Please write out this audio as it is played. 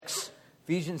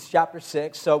Ephesians chapter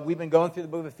 6. So we've been going through the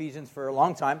book of Ephesians for a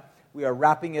long time. We are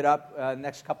wrapping it up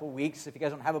next couple of weeks. If you guys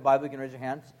don't have a Bible, you can raise your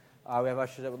hands. We have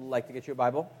ushers that would like to get you a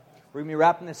Bible. We're going to be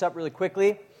wrapping this up really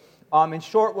quickly. In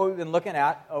short, what we've been looking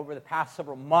at over the past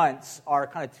several months are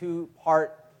kind of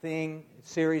two-part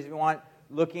series, if you want,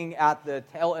 looking at the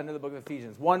tail end of the book of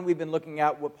Ephesians. One, we've been looking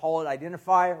at what Paul would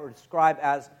identify or describe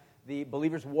as the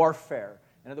believer's warfare.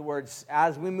 In other words,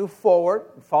 as we move forward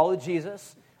and follow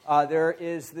Jesus, there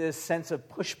is this sense of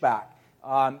pushback.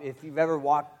 If you've ever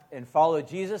walked and followed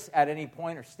Jesus at any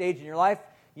point or stage in your life,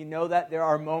 you know that there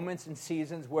are moments and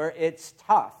seasons where it's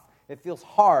tough. It feels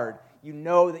hard. You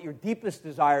know that your deepest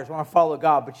desires want to follow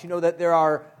God, but you know that there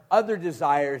are other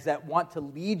desires that want to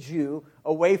lead you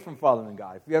away from following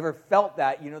God. If you ever felt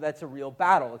that, you know that's a real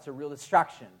battle. It's a real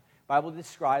distraction. The Bible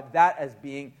describes that as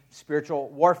being spiritual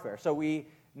warfare. So we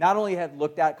not only have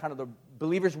looked at kind of the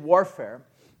believer's warfare,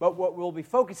 but what we'll be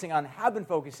focusing on, have been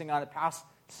focusing on the past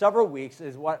several weeks,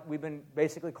 is what we've been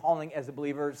basically calling as the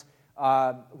believer's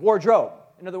wardrobe.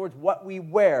 In other words, what we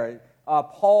wear.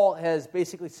 Paul has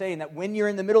basically saying that when you're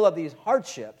in the middle of these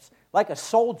hardships, like a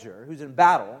soldier who's in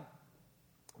battle,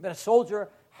 that a soldier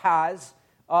has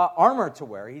armor to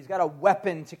wear. He's got a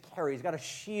weapon to carry. He's got a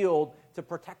shield to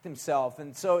protect himself.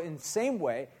 And so in the same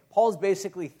way, Paul's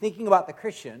basically thinking about the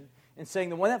Christian and saying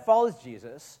the one that follows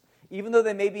Jesus, even though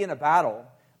they may be in a battle,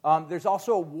 there's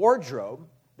also a wardrobe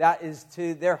that is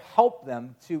to help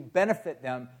them, to benefit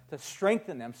them, to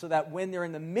strengthen them, so that when they're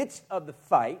in the midst of the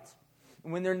fight,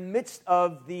 and when they're in the midst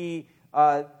of the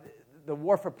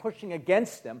warfare pushing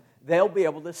against them, they'll be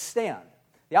able to stand.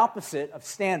 The opposite of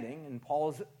standing, in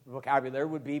Paul's vocabulary,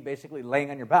 would be basically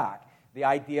laying on your back. The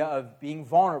idea of being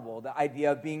vulnerable, the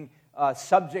idea of being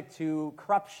subject to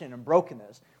corruption and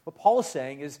brokenness. What Paul is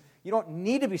saying is you don't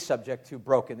need to be subject to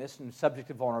brokenness and subject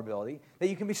to vulnerability, that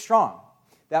you can be strong.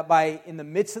 That in the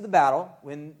midst of the battle,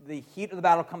 when the heat of the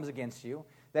battle comes against you,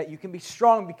 that you can be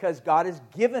strong because God has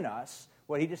given us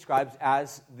what he describes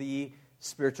as the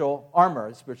spiritual armor,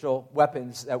 the spiritual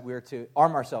weapons that we're to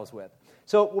arm ourselves with.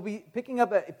 So we'll be picking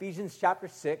up at Ephesians chapter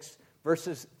 6,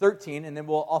 verses 13, and then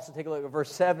we'll also take a look at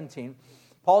verse 17.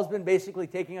 Paul's been basically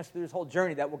taking us through this whole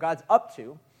journey that what God's up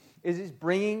to is he's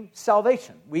bringing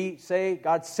salvation. We say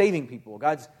God's saving people.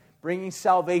 God's bringing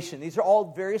salvation. These are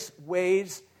all various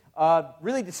ways of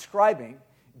really describing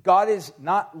God is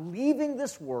not leaving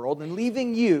this world and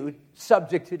leaving you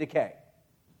subject to decay.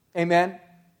 Amen?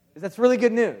 That's really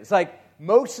good news. Like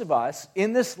most of us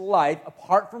in this life,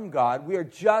 apart from God, we are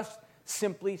just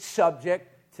simply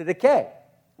subject to decay.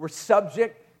 We're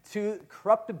subject to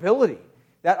corruptibility.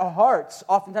 That our hearts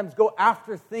oftentimes go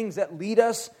after things that lead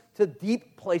us to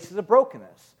deep places of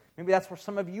brokenness. Maybe that's where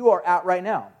some of you are at right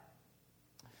now.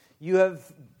 You have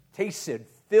tasted,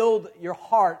 filled your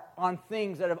heart on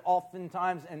things that have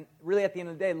oftentimes, and really at the end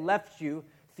of the day, left you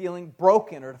feeling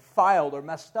broken or defiled or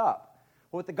messed up.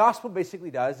 What the gospel basically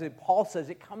does, Paul says,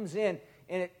 it comes in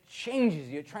and it changes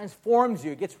you, it transforms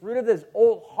you, it gets rid of this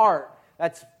old heart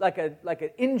that's like an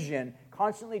engine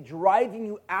constantly driving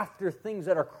you after things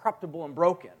that are corruptible and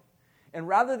broken. And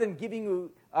rather than giving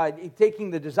you, taking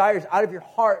the desires out of your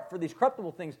heart for these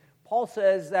corruptible things, Paul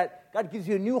says that God gives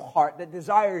you a new heart that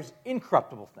desires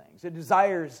incorruptible things. It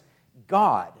desires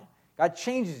God. God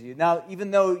changes you. Now, even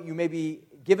though you may be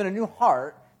given a new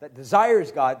heart that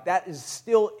desires God, that is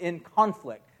still in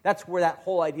conflict. That's where that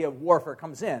whole idea of warfare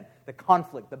comes in. The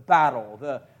conflict, the battle,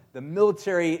 the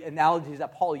military analogies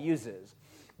that Paul uses.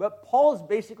 But Paul is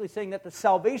basically saying that the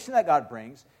salvation that God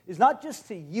brings is not just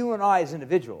to you and I as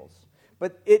individuals,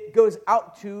 but it goes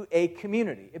out to a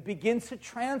community. It begins to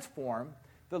transform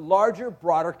the larger,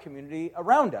 broader community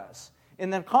around us.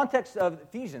 In the context of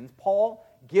Ephesians, Paul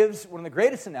gives one of the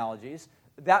greatest analogies,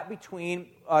 that between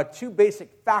two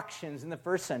basic factions in the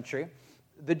first century,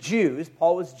 the Jews,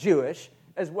 Paul was Jewish,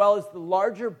 as well as the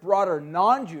larger, broader,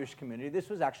 non-Jewish community. This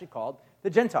was actually called the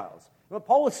Gentiles. And what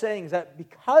Paul was saying is that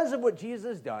because of what Jesus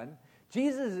has done,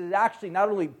 Jesus has actually not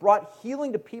only brought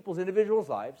healing to people's individual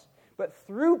lives, but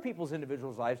through people's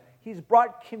individual lives, he's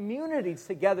brought communities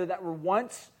together that were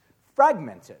once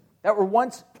fragmented, that were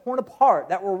once torn apart,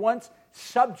 that were once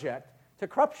subject to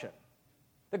corruption.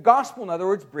 The gospel, in other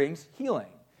words, brings healing.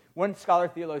 One scholar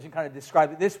theologian kind of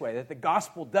described it this way, that the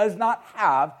gospel does not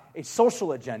have a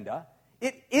social agenda.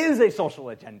 It is a social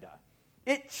agenda.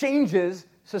 It changes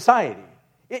society.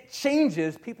 It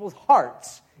changes people's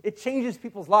hearts. It changes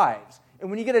people's lives. And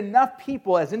when you get enough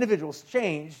people as individuals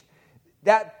changed,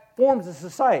 that forms a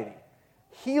society.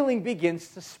 Healing begins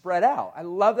to spread out. I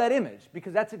love that image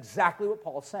because that's exactly what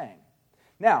Paul's saying.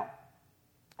 Now,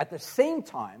 at the same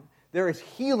time, there is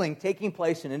healing taking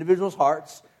place in individuals'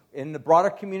 hearts, in the broader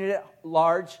community at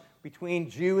large, between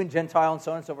Jew and Gentile and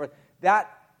so on and so forth,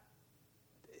 that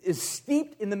is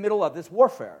steeped in the middle of this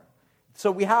warfare.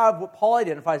 So we have what Paul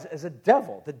identifies as a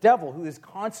devil, the devil who is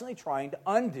constantly trying to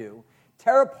undo,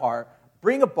 tear apart,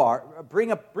 bring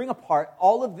apart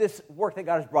all of this work that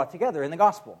God has brought together in the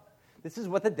gospel. This is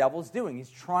what the devil is doing. He's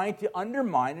trying to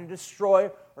undermine and destroy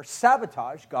or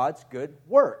sabotage God's good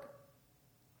work.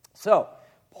 So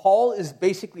Paul is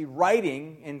basically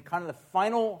writing in kind of the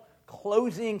final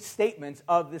closing statements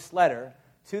of this letter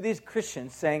to these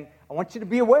Christians saying, I want you to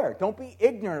be aware. Don't be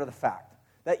ignorant of the fact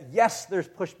that yes, there's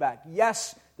pushback.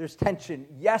 Yes, there's tension.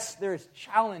 Yes, there's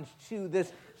challenge to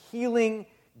this healing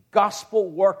gospel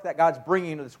work that God's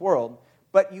bringing into this world.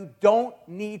 But you don't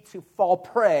need to fall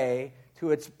prey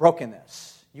to its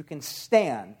brokenness. You can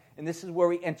stand. And this is where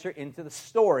we enter into the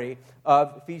story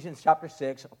of Ephesians chapter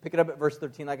 6. I'll pick it up at verse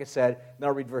 13, like I said, then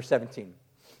I'll read verse 17.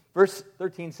 Verse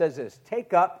 13 says this,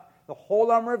 take up the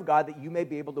whole armor of God that you may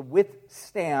be able to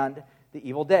withstand the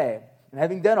evil day. And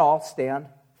having done all, stand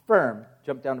firm.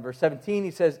 Jump down to verse 17.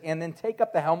 He says, and then take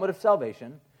up the helmet of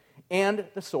salvation and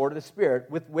the sword of the Spirit,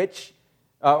 with which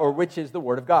is the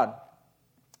word of God.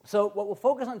 So what we'll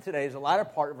focus on today is the latter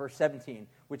part of verse 17,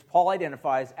 which Paul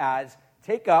identifies as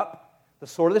take up the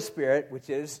sword of the Spirit,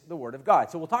 which is the word of God.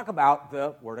 So we'll talk about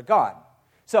the word of God.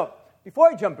 So before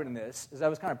I jump into this, as I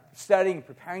was kind of studying and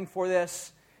preparing for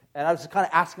this, and I was kind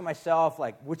of asking myself,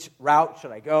 like, which route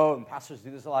should I go? And pastors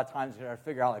do this a lot of times, to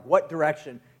figure out, like, what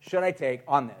direction should I take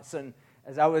on this? And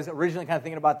as I was originally kind of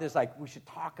thinking about this, like, we should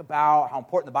talk about how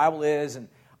important the Bible is. And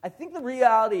I think the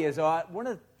reality is, one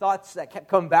of the thoughts that kept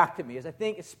coming back to me is I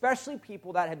think especially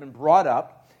people that have been brought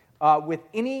up with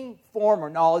any form or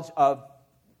knowledge of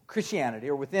Christianity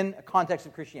or within a context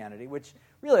of Christianity, which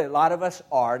really a lot of us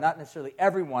are, not necessarily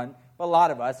everyone, but a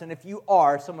lot of us. And if you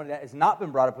are someone that has not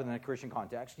been brought up within a Christian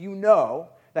context, you know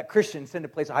that Christians tend to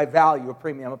place a high value or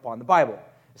premium upon the Bible,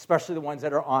 especially the ones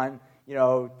that are on,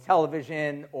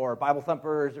 television or Bible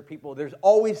thumpers or people. There's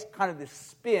always kind of this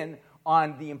spin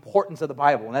on the importance of the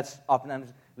Bible, and that's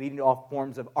oftentimes leading to all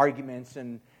forms of arguments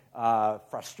and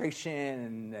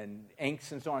frustration and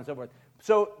angst and so on and so forth.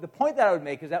 So the point that I would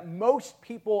make is that most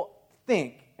people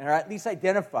think, or at least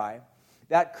identify,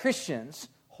 that Christians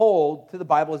hold to the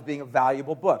Bible as being a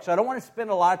valuable book. So I don't want to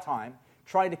spend a lot of time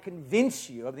trying to convince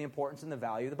you of the importance and the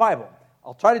value of the Bible.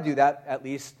 I'll try to do that, at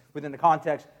least within the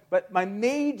context. But my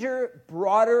major,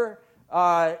 broader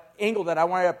angle that I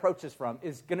want to approach this from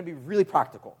is going to be really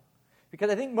practical. Because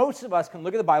I think most of us can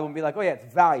look at the Bible and be like, oh yeah,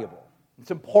 it's valuable.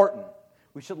 It's important.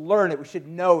 We should learn it. We should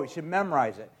know it. We should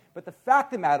memorize it. But the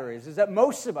fact of the matter is that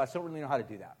most of us don't really know how to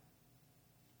do that.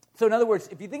 So in other words,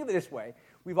 if you think of it this way,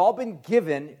 we've all been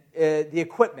given the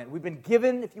equipment. We've been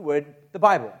given, if you would, the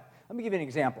Bible. Let me give you an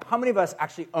example. How many of us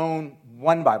actually own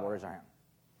one Bible? Raise your hand.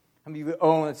 How many of you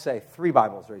own, let's say, 3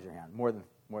 Bibles? Raise your hand. More than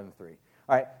 3.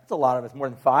 All right, that's a lot of us. More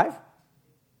than 5?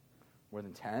 More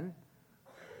than 10?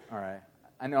 All right.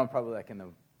 I know I'm probably like in the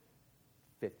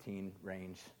 15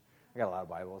 range. I got a lot of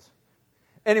Bibles.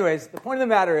 Anyways, the point of the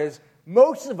matter is,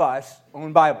 most of us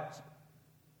own Bibles.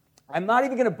 I'm not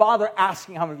even going to bother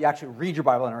asking how many of you actually read your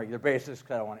Bible on a regular basis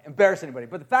because I don't want to embarrass anybody.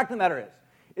 But the fact of the matter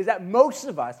is that most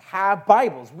of us have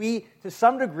Bibles. We, to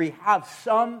some degree, have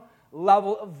some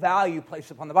level of value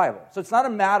placed upon the Bible. So it's not a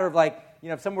matter of like,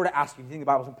 if someone were to ask you, do you think the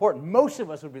Bible's important? Most of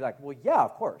us would be like, well, yeah,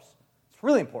 of course. It's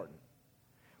really important.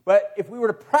 But if we were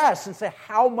to press and say,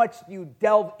 how much do you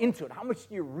delve into it? How much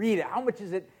do you read it? How much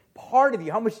is it part of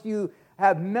you? How much do you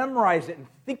have memorized it and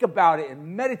think about it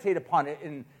and meditate upon it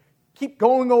and keep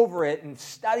going over it and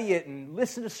study it and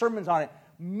listen to sermons on it?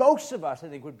 Most of us, I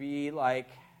think, would be like,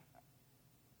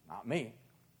 not me.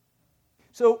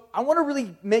 So I want to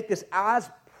really make this as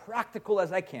practical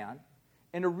as I can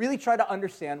and to really try to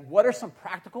understand what are some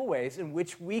practical ways in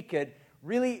which we could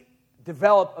really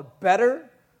develop a better,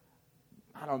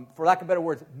 for lack of better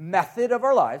words, method of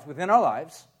our lives, within our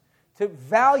lives, to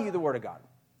value the Word of God.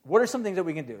 What are some things that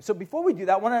we can do? So before we do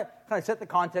that, I want to kind of set the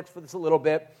context for this a little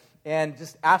bit and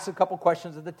just ask a couple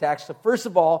questions of the text. So first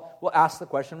of all, we'll ask the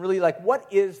question, really, like, what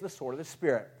is the sword of the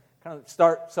Spirit? Kind of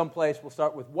start someplace. We'll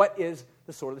start with what is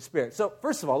the sword of the Spirit. So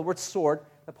first of all, the word sword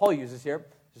that Paul uses here,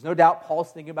 there's no doubt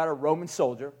Paul's thinking about a Roman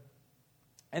soldier.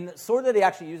 And the sword that he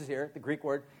actually uses here, the Greek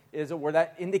word, is a word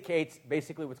that indicates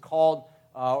basically what's called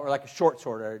or like a short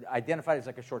sword, or identified as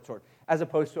like a short sword, as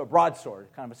opposed to a broadsword.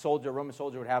 Kind of a Roman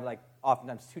soldier would have like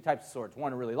oftentimes 2 types of swords,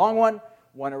 one a really long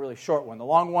one a really short one. The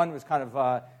long one was kind of,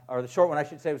 or the short one I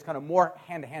should say, was kind of more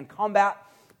hand-to-hand combat,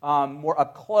 more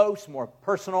up close, more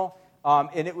personal,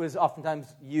 and it was oftentimes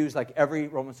used like every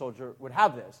Roman soldier would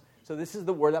have this. So this is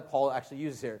the word that Paul actually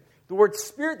uses here. The word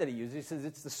spirit that he uses, he says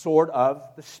it's the sword of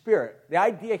the Spirit. The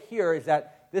idea here is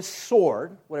that this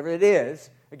sword, whatever it is,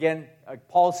 again,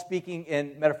 Paul's speaking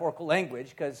in metaphorical language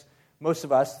because most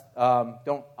of us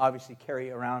don't obviously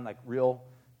carry around like real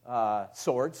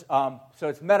swords. So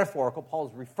it's metaphorical.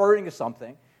 Paul's referring to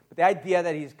something. But the idea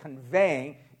that he's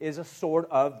conveying is a sword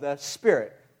of the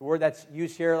Spirit. The word that's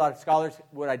used here, a lot of scholars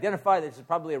would identify this is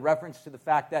probably a reference to the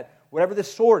fact that whatever the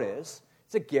sword is,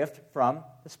 it's a gift from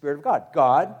the Spirit of God.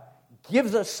 God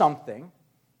gives us something,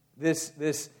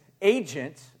 this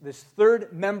agent, this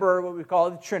third member, what we call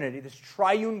the Trinity, this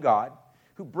triune God,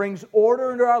 who brings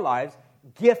order into our lives,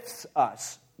 gifts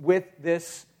us with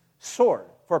this sword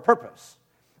for a purpose.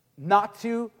 Not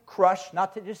to crush,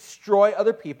 not to destroy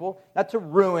other people, not to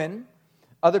ruin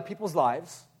other people's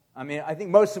lives. I mean, I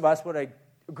think most of us would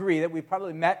agree that we've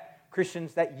probably met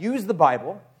Christians that use the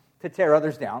Bible to tear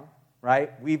others down,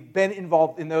 right? We've been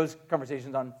involved in those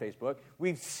conversations on Facebook.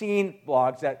 We've seen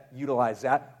blogs that utilize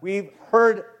that. We've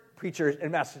heard preachers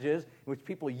and messages in which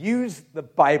people use the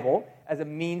Bible as a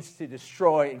means to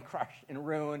destroy and crush and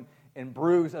ruin and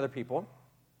bruise other people.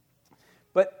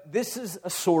 But this is a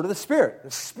sword of the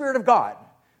Spirit of God.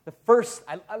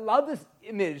 I love this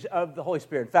image of the Holy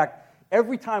Spirit. In fact,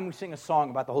 every time we sing a song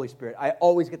about the Holy Spirit, I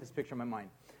always get this picture in my mind.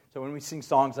 So when we sing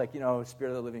songs like, Spirit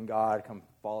of the living God, come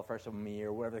fall afresh on me,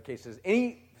 or whatever the case is,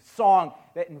 any song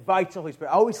that invites the Holy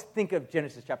Spirit, I always think of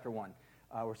Genesis chapter 1,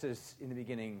 where it says, in the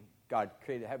beginning, God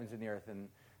created the heavens and the earth, and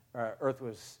earth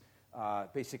was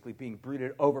basically being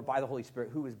brooded over by the Holy Spirit,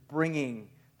 who was bringing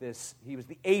this. He was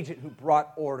the agent who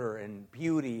brought order and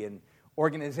beauty and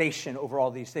organization over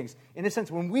all these things. In a sense,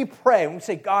 when we pray, when we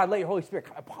say, God, let your Holy Spirit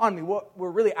come upon me, what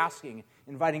we're really asking,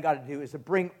 inviting God to do, is to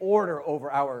bring order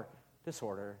over our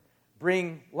disorder,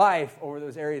 bring life over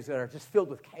those areas that are just filled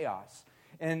with chaos.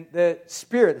 And the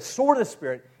Spirit, the sword of the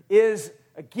Spirit, is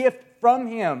a gift from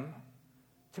Him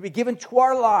to be given to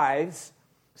our lives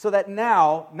so that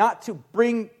now, not to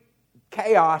bring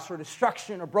chaos or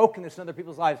destruction or brokenness in other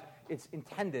people's lives, it's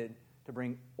intended to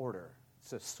bring order.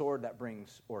 It's a sword that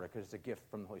brings order because it's a gift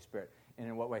from the Holy Spirit. And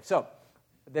in what way? So,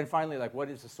 then finally, what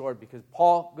is the sword? Because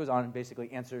Paul goes on and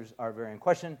basically answers our very own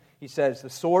question. He says, the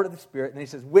sword of the Spirit, and then he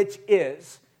says, which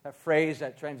is, that phrase,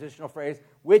 that transitional phrase,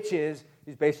 which is,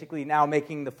 he's basically now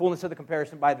making the fullness of the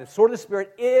comparison by the sword of the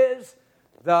Spirit is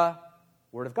the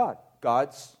Word of God,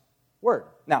 God's Word.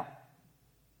 Now,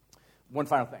 one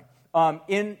final thing.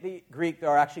 In the Greek, there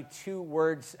are actually two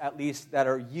words, at least, that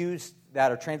are used,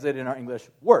 that are translated in our English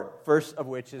word. First of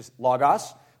which is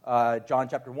logos. John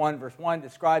chapter 1, verse 1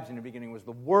 describes, in the beginning was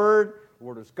the Word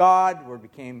was God, the Word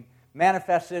became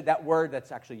manifested. That word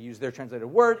that's actually used there, translated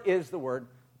word, is the word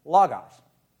logos.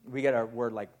 We get our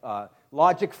word like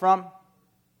logic from.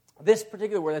 This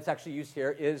particular word that's actually used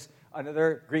here is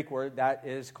another Greek word that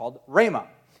is called rhema.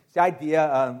 It's the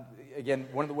idea, again,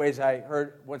 one of the ways I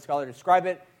heard one scholar describe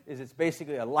it is it's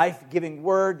basically a life-giving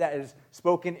word that is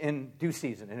spoken in due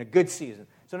season, in a good season.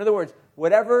 So in other words,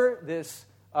 whatever this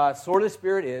sword of the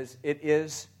Spirit is, it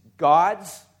is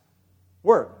God's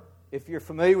Word. If you're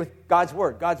familiar with God's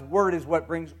Word is what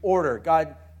brings order.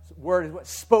 God's Word is what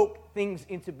spoke things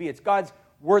into being. It's God's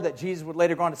Word that Jesus would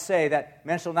later go on to say that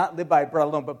man shall not live by bread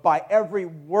alone, but by every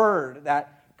word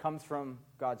that comes from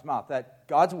God's mouth. That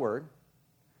God's Word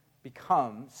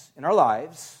becomes, in our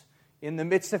lives, in the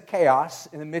midst of chaos,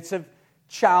 in the midst of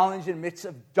challenge, in the midst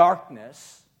of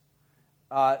darkness,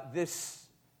 this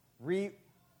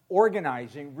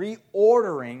reorganizing,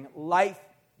 reordering,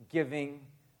 life-giving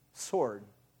sword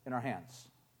in our hands.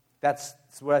 That's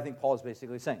what I think Paul is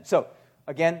basically saying. So,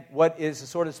 again, what is the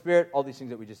sword of the Spirit? All these things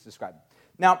that we just described.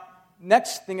 Now,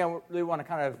 next thing I really want to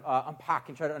kind of unpack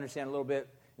and try to understand a little bit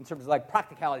in terms of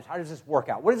practicalities. How does this work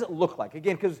out? What does it look like?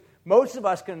 Again, because most of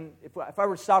us can, if I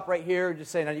were to stop right here and just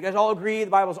say, now, you guys all agree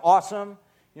the Bible's awesome?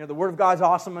 The Word of God's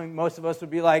awesome, and most of us would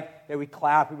be like, we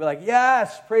clap, we'd be like,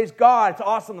 yes, praise God, it's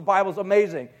awesome, the Bible's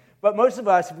amazing. But most of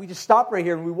us, if we just stop right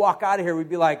here and we walk out of here, we'd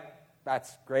be like,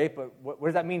 that's great, but what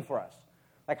does that mean for us?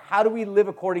 How do we live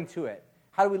according to it?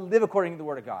 How do we live according to the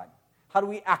Word of God? How do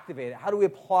we activate it? How do we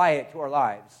apply it to our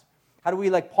lives? How do we,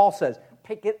 like Paul says,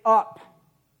 pick it up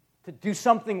to do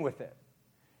something with it?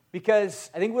 Because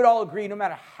I think we'd all agree, no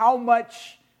matter how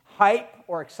much hype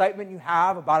or excitement you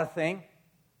have about a thing,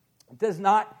 it does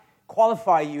not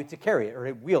qualify you to carry it or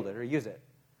to wield it or use it.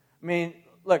 I mean,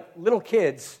 look, little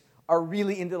kids are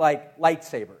really into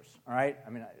lightsabers, all right?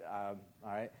 All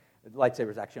right?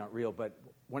 Lightsabers actually aren't real, but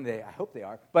one day I hope they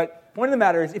are. But point of the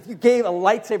matter is, if you gave a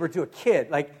lightsaber to a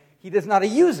kid, he does not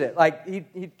use it.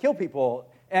 He'd kill people,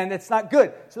 and it's not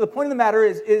good. So the point of the matter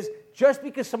is just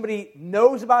because somebody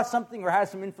knows about something or has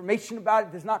some information about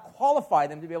it does not qualify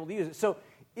them to be able to use it. So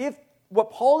if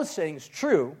what Paul is saying is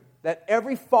true, that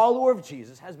every follower of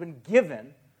Jesus has been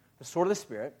given the sword of the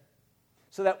Spirit,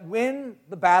 so that when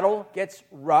the battle gets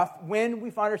rough, when we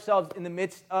find ourselves in the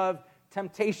midst of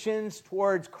temptations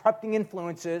towards corrupting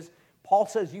influences, Paul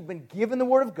says, you've been given the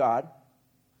Word of God.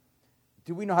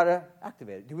 Do we know how to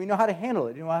activate it? Do we know how to handle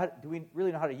it? Do we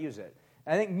really know how to use it?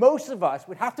 And I think most of us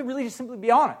would have to really just simply be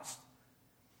honest.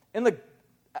 And look,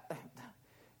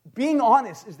 being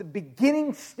honest is the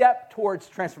beginning step towards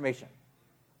transformation.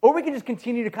 Or we can just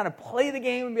continue to kind of play the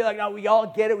game and be like, no, we all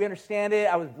get it, we understand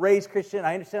it, I was raised Christian,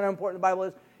 I understand how important the Bible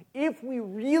is. If we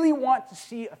really want to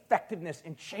see effectiveness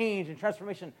and change and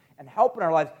transformation and help in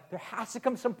our lives, there has to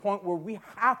come some point where we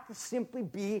have to simply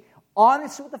be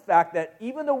honest with the fact that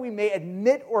even though we may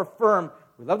admit or affirm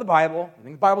we love the Bible, we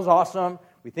think the Bible's awesome,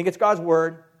 we think it's God's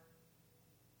Word,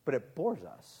 but it bores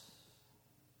us.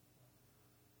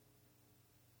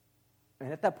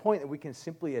 And at that point that we can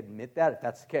simply admit that, if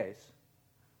that's the case,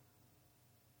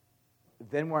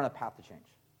 then we're on a path to change.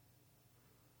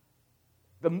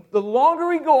 The longer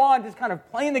we go on just kind of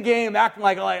playing the game, acting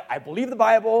like I believe the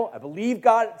Bible, I believe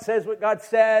God says what God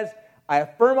says, I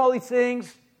affirm all these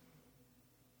things,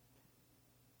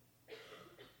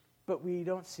 but we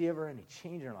don't see ever any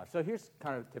change in our life. So here's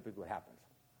kind of typically what happens.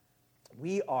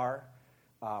 We are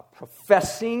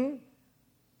professing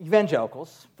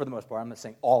evangelicals, for the most part. I'm not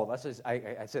saying all of us.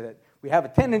 I say that we have a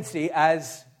tendency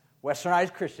as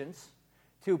Westernized Christians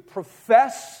to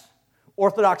profess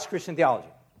Orthodox Christian theology.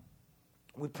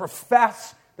 We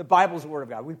profess the Bible's the Word of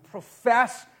God. We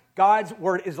profess God's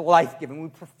Word is life-giving. We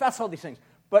profess all these things.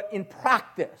 But in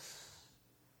practice,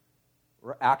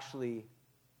 we're actually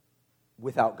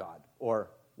without God,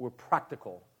 or we're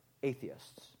practical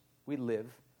atheists. We live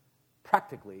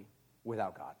practically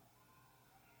without God.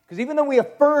 Because even though we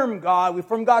affirm God, we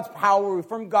affirm God's power, we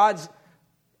affirm God's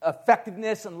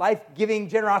effectiveness and life-giving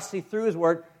generosity through His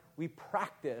Word, we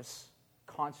practice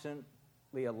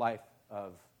constantly a life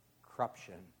of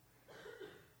corruption,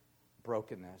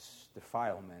 brokenness,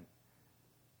 defilement,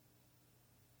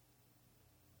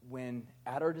 when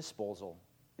at our disposal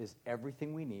is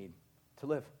everything we need to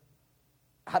live.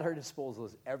 At our disposal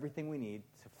is everything we need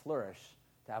to flourish,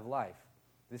 to have life.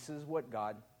 This is what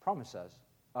God promises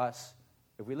us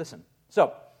if we listen.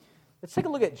 So, let's take a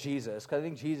look at Jesus, because I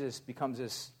think Jesus becomes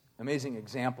this amazing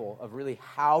example of really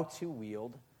how to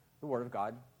wield the Word of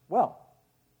God well.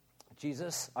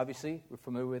 Jesus, obviously, we're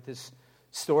familiar with his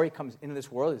story, comes into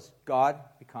this world as God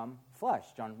become flesh.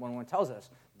 John 1:1 tells us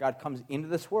God comes into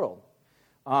this world.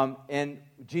 And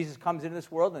Jesus comes into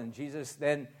this world, and Jesus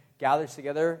then gathers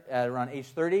together at around age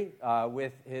 30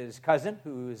 with his cousin,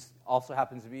 who also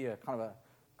happens to be a kind of a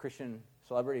Christian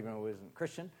celebrity, even though he wasn't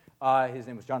Christian. His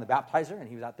name was John the Baptizer, and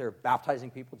he was out there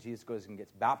baptizing people. Jesus goes and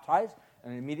gets baptized,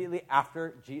 and immediately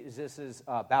after Jesus'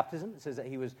 baptism, it says that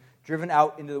he was driven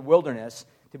out into the wilderness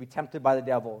to be tempted by the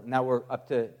devil. And now we're up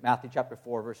to Matthew chapter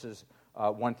 4, verses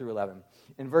 1 through 11.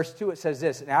 In verse 2, it says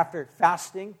this, and after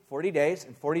fasting 40 days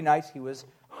and 40 nights, he was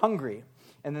hungry.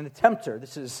 And then the tempter,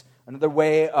 this is another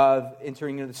way of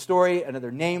entering into the story, another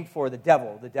name for the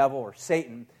devil or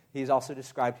Satan. He's also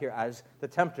described here as the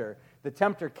tempter. The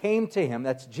tempter came to him,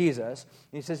 that's Jesus,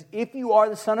 and he says, if you are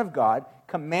the Son of God,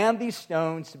 command these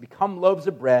stones to become loaves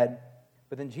of bread.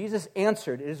 But then Jesus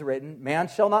answered, it is written, man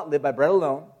shall not live by bread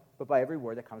alone, but by every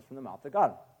word that comes from the mouth of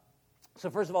God. So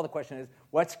first of all, the question is,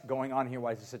 what's going on here?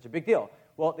 Why is this such a big deal?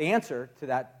 Well, the answer to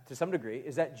that, to some degree,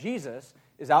 is that Jesus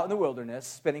is out in the wilderness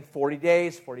spending 40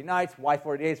 days, 40 nights. Why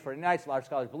 40 days, 40 nights? A lot of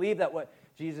scholars believe that what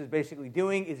Jesus is basically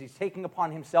doing is he's taking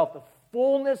upon himself the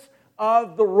fullness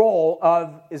of the role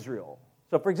of Israel.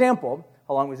 So, for example,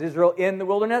 how long was Israel in the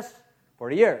wilderness?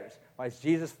 40 years. Why is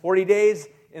Jesus 40 days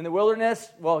in the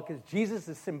wilderness? Well, because Jesus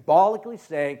is symbolically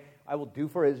saying, I will do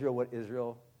for Israel what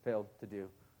Israel failed to do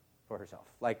for herself.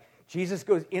 Like, Jesus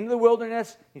goes into the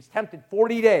wilderness, he's tempted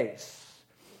 40 days.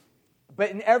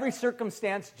 But in every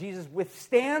circumstance, Jesus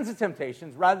withstands the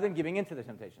temptations rather than giving in to the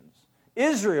temptations.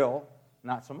 Israel,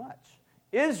 not so much.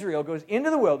 Israel goes into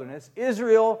the wilderness.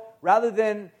 Israel, rather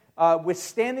than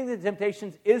withstanding the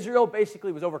temptations, Israel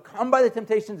basically was overcome by the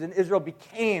temptations, and Israel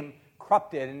became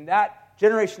corrupted. And that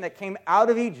generation that came out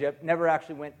of Egypt never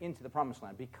actually went into the promised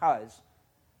land because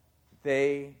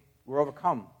they were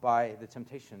overcome by the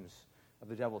temptations of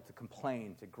the devil to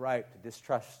complain, to gripe, to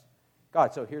distrust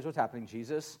God. So here's what's happening.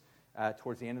 Jesus,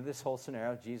 towards the end of this whole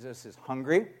scenario, Jesus is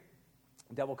hungry.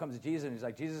 The devil comes to Jesus, and he's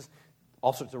like, Jesus,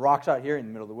 all sorts of rocks out here in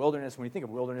the middle of the wilderness. When you think of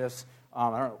wilderness,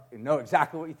 I don't know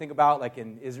exactly what you think about, like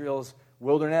in Israel's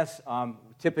wilderness.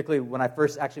 Typically, when I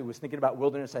first actually was thinking about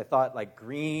wilderness, I thought like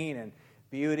green and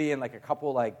beauty and like a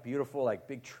couple like beautiful like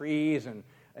big trees, and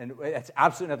it's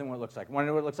absolutely nothing what it looks like. Want to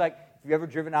know what it looks like? If you've ever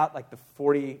driven out like the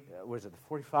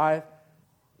 45?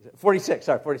 46,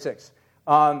 sorry, 46.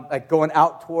 Like going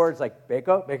out towards like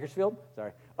Bakersfield,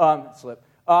 sorry, slip.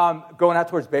 Going out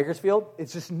towards Bakersfield,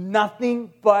 it's just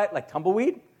nothing but like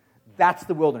tumbleweed. That's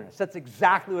the wilderness. That's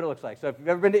exactly what it looks like. So if you've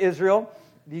ever been to Israel,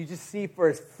 you just see for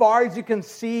as far as you can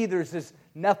see, there's just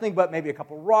nothing but maybe a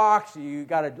couple rocks. You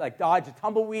got to like dodge a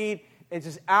tumbleweed. It's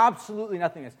just absolutely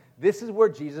nothingness. This is where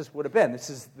Jesus would have been.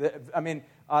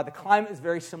 The climate is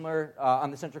very similar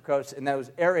on the Central Coast in those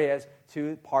areas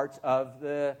to parts of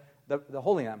the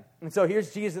Holy Land. And so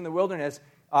here's Jesus in the wilderness.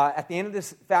 At the end of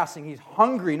this fasting, he's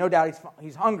hungry. No doubt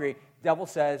he's hungry. Devil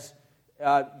says,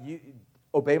 you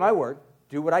obey my word.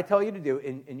 Do what I tell you to do,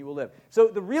 and you will live. So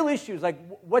the real issue is like,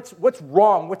 what's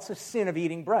wrong? What's the sin of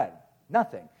eating bread?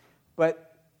 Nothing.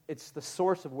 But it's the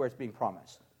source of where it's being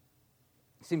promised.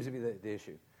 It seems to be the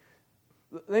issue.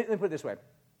 Let me put it this way.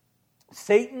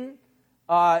 Satan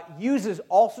uses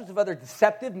all sorts of other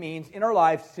deceptive means in our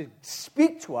lives to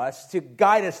speak to us, to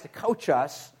guide us, to coach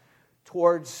us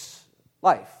towards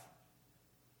life.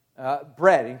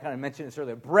 Bread, you kind of mentioned this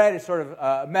earlier. Bread is sort of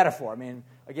a metaphor. I mean,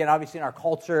 again, obviously in our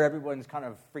culture, everyone's kind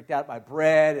of freaked out by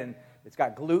bread, and it's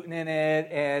got gluten in it,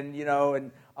 and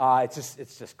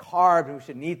it's just carb, and we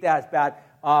shouldn't eat that. It's bad.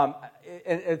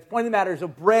 And the point of the matter is,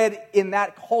 bread in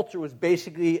that culture was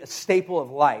basically a staple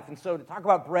of life, and so to talk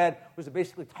about bread was to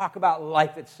basically talk about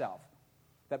life itself.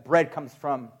 That bread comes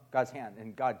from God's hand,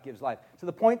 and God gives life. So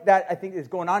the point that I think is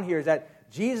going on here is that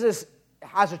Jesus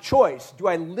has a choice. Do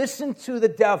I listen to the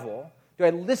devil? Do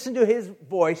I listen to his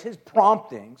voice, his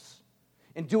promptings,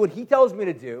 and do what he tells me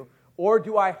to do? Or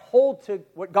do I hold to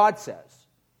what God says?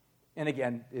 And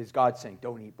again, is God saying,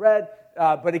 don't eat bread?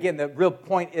 But again, the real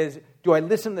point is, do I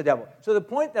listen to the devil? So the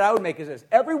point that I would make is this.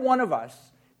 Every one of us,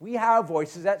 we have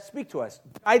voices that speak to us,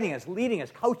 guiding us, leading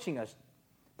us, coaching us,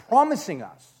 promising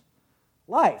us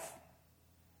life.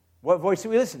 What voice do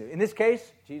we listen to? In this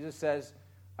case, Jesus says,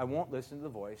 I won't listen to the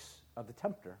voice of the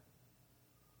tempter.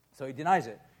 So he denies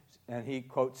it. And he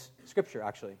quotes Scripture,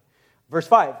 actually. Verse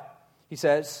 5, he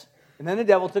says, and then the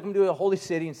devil took him to a holy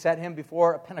city and set him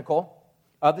before a pinnacle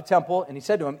of the temple. And he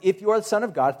said to him, if you are the Son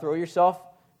of God, throw yourself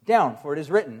down, for it is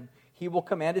written, he will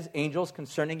command his angels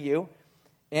concerning you,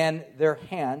 and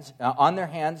on their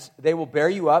hands they will bear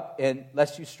you up, and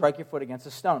lest you strike your foot against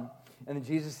a stone. And then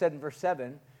Jesus said in verse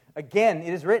 7, again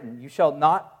it is written, you shall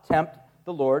not tempt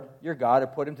the Lord your God or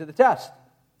put him to the test.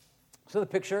 So the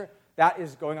picture that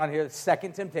is going on here, the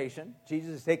second temptation.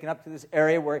 Jesus is taken up to this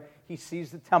area where he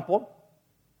sees the temple.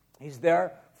 He's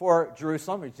there for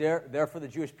Jerusalem. He's there for the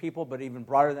Jewish people, but even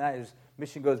broader than that, his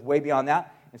mission goes way beyond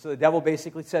that. And so the devil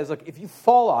basically says, look, if you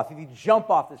fall off, if you jump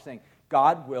off this thing,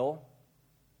 God will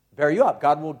bear you up.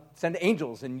 God will send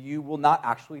angels, and you will not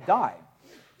actually die.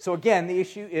 So again, the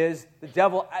issue is the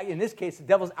devil, in this case, the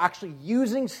devil's actually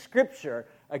using Scripture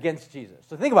against Jesus.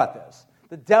 So think about this.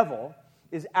 The devil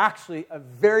is actually a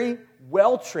very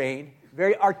well-trained,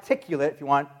 very articulate, if you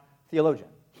want, theologian.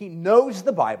 He knows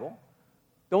the Bible.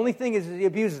 The only thing is he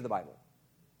abuses the Bible.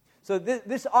 So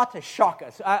this ought to shock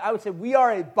us. I would say we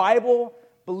are a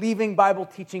Bible-believing,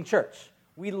 Bible-teaching church.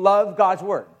 We love God's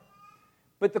Word.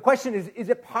 But the question is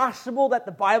it possible that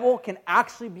the Bible can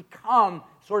actually become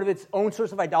sort of its own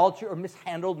source of idolatry or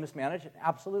mishandled, mismanaged?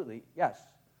 Absolutely, yes.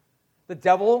 The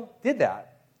devil did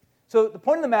that. So the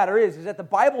point of the matter is that the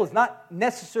Bible is not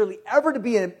necessarily ever to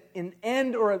be an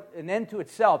end or an end to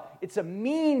itself. It's a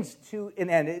means to an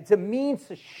end. It's a means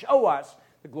to show us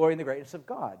the glory and the greatness of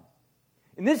God.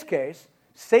 In this case,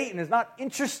 Satan is not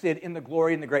interested in the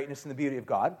glory and the greatness and the beauty of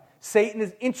God. Satan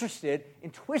is interested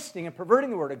in twisting and perverting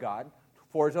the Word of God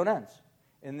for his own ends.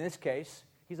 In this case,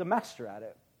 he's a master at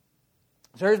it.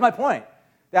 So here's my point,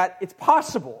 that it's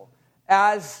possible,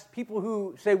 as people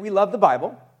who say we love the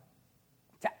Bible,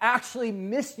 to actually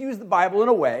misuse the Bible in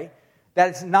a way that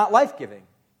it's not life-giving.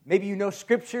 Maybe you know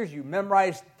Scriptures, you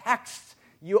memorize texts,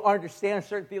 you understand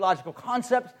certain theological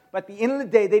concepts, but at the end of the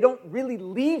day, they don't really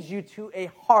lead you to a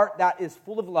heart that is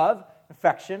full of love,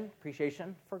 affection,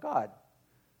 appreciation for God.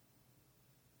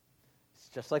 It's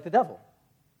just like the devil.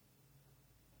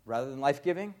 Rather than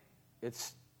life-giving,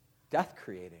 it's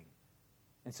death-creating.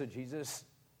 And so Jesus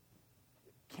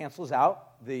cancels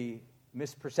out the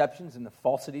misperceptions and the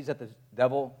falsities that the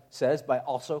devil says by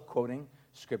also quoting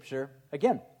Scripture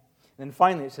again. And then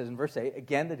finally it says in verse 8,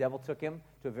 again the devil took him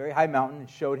to a very high mountain and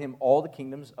showed him all the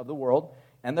kingdoms of the world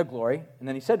and their glory. And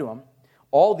then he said to him,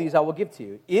 all these I will give to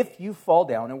you, if you fall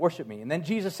down and worship me. And then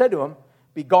Jesus said to him,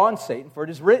 begone, Satan, for it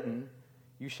is written,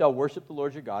 you shall worship the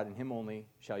Lord your God, and him only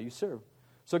shall you serve.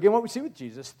 So again, what we see with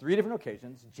Jesus, 3 different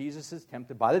occasions, Jesus is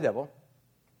tempted by the devil.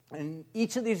 In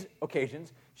each of these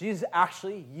occasions, Jesus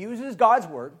actually uses God's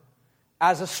word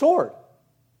as a sword.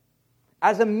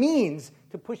 as a means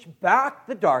to push back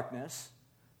the darkness,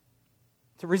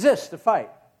 to resist, to fight.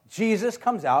 Jesus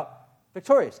comes out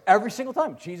victorious every single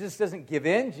time. Jesus doesn't give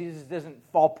in. Jesus doesn't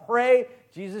fall prey.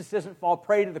 Jesus doesn't fall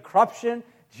prey to the corruption.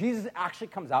 Jesus actually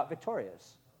comes out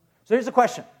victorious. So here's the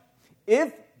question.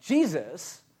 If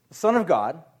Jesus, the Son of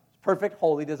God, perfect,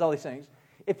 holy, does all these things,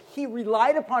 if he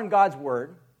relied upon God's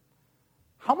word,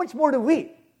 how much more do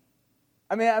we?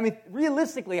 I mean,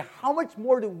 realistically, how much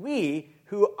more do we,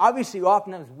 who obviously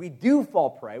oftentimes we do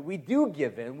fall prey, we do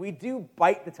give in, we do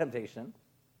bite the temptation,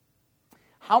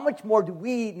 how much more do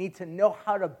we need to know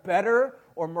how to better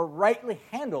or more rightly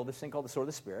handle this thing called the sword of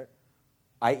the Spirit,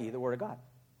 i.e. the Word of God?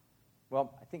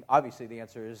 Well, I think obviously the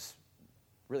answer is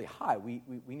really high. We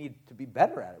need to be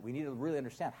better at it. We need to really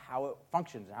understand how it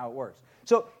functions and how it works.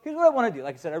 So here's what I want to do.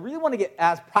 Like I said, I really want to get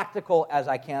as practical as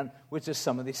I can with just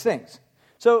some of these things.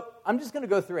 So I'm just going to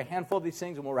go through a handful of these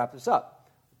things and we'll wrap this up.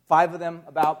 5 of them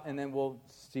about, and then we'll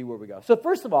see where we go. So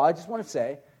first of all, I just want to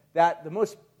say that the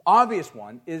most obvious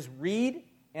one is read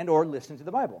and or listen to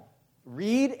the Bible.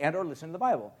 Read and or listen to the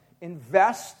Bible.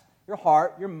 Invest your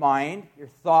heart, your mind, your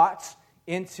thoughts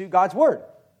into God's Word.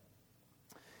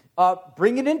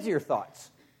 Bring it into your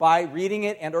thoughts by reading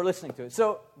it and or listening to it.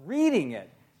 So reading it,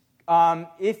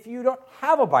 if you don't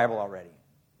have a Bible already,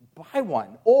 buy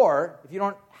one. Or if you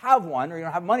don't have one or you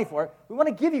don't have money for it, we want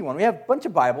to give you one. We have a bunch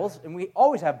of Bibles, and we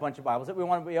always have a bunch of Bibles that we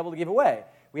want to be able to give away.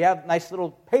 We have nice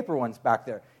little paper ones back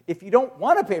there. If you don't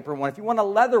want a paper one, if you want a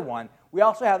leather one, we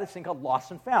also have this thing called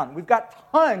Lost and Found. We've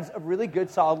got tons of really good,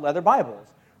 solid leather Bibles.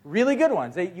 Really good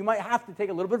ones. You might have to take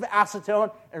a little bit of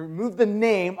acetone and remove the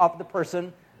name off the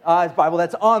person's Bible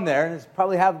that's on there, and it's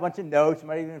probably have a bunch of notes. You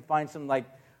might even find some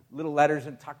little letters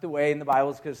and tucked away in the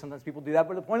Bibles because sometimes people do that.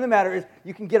 But the point of the matter is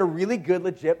you can get a really good,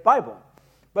 legit Bible.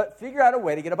 But figure out a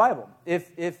way to get a Bible.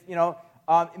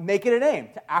 Make it an aim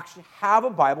to actually have a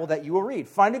Bible that you will read.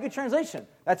 Find a good translation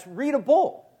that's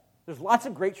readable. There's lots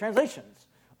of great translations.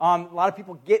 A lot of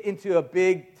people get into a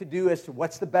big to-do as to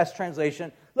what's the best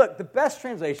translation. Look, the best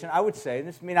translation, I would say, and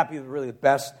this may not be really the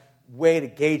best way to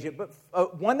gauge it, but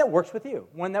one that works with you,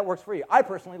 one that works for you. I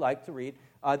personally like to read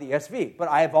the ESV, but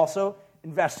I have also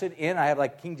invested in, I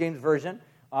have King James Version,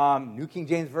 New King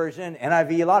James Version,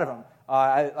 NIV, a lot of them.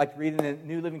 I like to read in the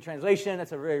New Living Translation.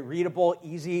 It's a very readable,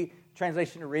 easy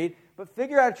translation to read. But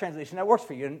figure out a translation that works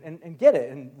for you and get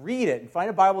it and read it and find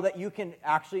a Bible that you can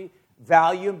actually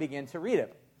value and begin to read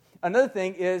it. Another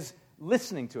thing is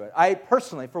listening to it. I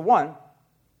personally, for one,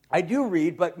 I do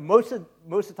read, but most of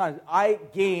the time I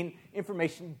gain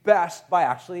information best by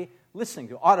actually listening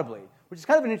to it audibly, which is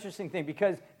kind of an interesting thing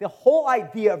because the whole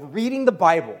idea of reading the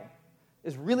Bible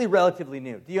is really relatively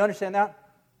new. Do you understand that?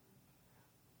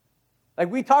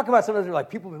 We talk about sometimes they're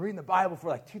people have been reading the Bible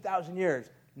for 2,000 years.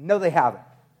 No, they haven't.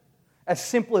 As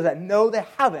simple as that. No, they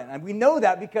haven't. And we know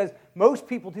that because most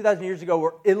people 2,000 years ago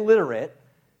were illiterate.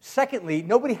 Secondly,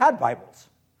 nobody had Bibles.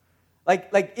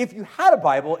 If you had a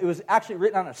Bible, it was actually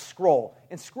written on a scroll.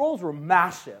 And scrolls were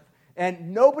massive.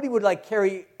 And nobody would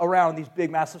carry around these big,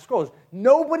 massive scrolls.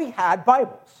 Nobody had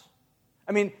Bibles.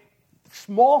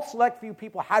 Small, select few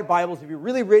people had Bibles. If you're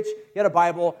really rich, you had a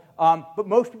Bible. But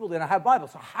most people didn't have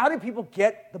Bibles. So how did people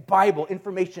get the Bible,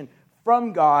 information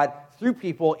from God, through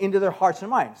people, into their hearts and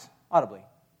minds? Audibly.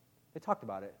 They talked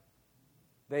about it.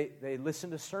 They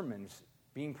listened to sermons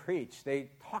being preached. They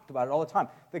talked about it all the time.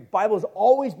 The Bible is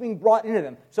always being brought into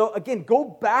them. So again, go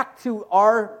back to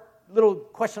our little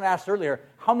question I asked earlier.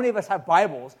 How many of us have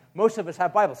Bibles? Most of us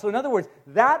have Bibles. So in other words,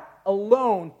 that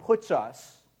alone puts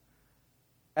us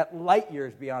at light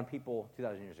years beyond people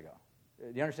 2,000 years ago.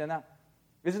 Do you understand that?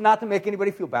 This is not to make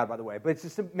anybody feel bad, by the way, but it's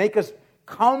just to make us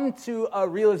come to a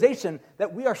realization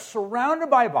that we are surrounded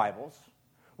by Bibles.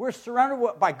 We're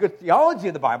surrounded by good theology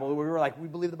of the Bible. We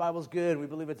believe the Bible is good, we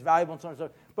believe it's valuable, and so on and so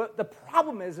forth. But the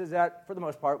problem is that, for the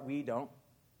most part, we don't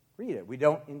read it. We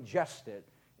don't ingest it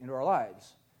into our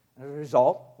lives. And as a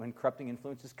result, when corrupting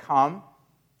influences come,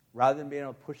 rather than being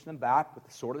able to push them back with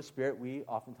the sword of the Spirit, we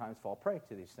oftentimes fall prey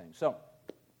to these things. So,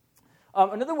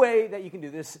 another way that you can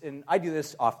do this, and I do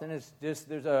this often, is just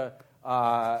there's an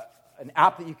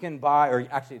app that you can buy or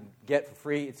actually get for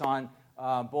free. It's on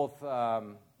both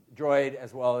Droid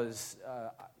as well as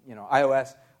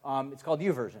iOS. It's called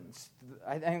YouVersion.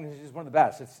 I think this is one of the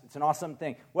best. It's an awesome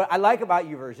thing. What I like about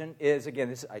YouVersion is,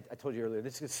 again, I told you earlier,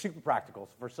 this is super practical.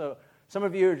 So some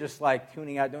of you are just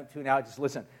tuning out. Don't tune out. Just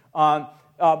listen.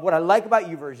 What I like about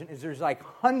YouVersion is there's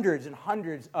hundreds and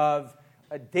hundreds of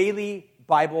daily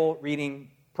Bible reading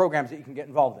programs that you can get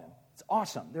involved in. It's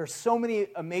awesome. There are so many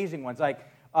amazing ones, like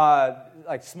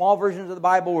small versions of the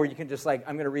Bible where you can just I'm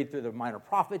going to read through the minor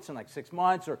prophets in 6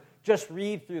 months, or just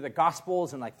read through the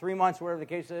Gospels in 3 months, whatever the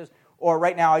case is. Or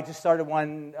right now, I just started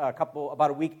one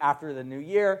about a week after the new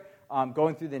year,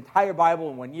 going through the entire Bible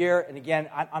in 1 year. And again,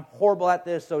 I'm horrible at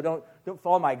this, so don't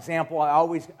follow my example. I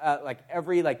always,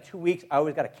 every 2 weeks, I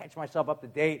always got to catch myself up to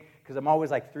date because I'm always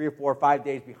 3 or 4 or 5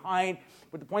 days behind.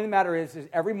 But the point of the matter is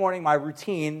every morning, my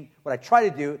routine, what I try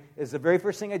to do is the very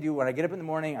first thing I do when I get up in the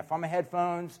morning, I find my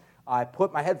headphones, I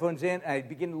put my headphones in, and I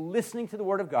begin listening to the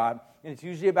Word of God. And it's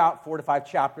usually about 4 to 5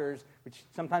 chapters, which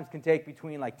sometimes can take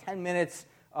between 10 minutes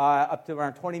up to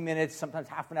around 20 minutes, sometimes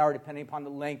half an hour, depending upon the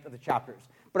length of the chapters.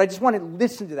 But I just want to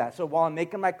listen to that. So while I'm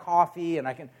making my coffee and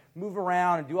I can move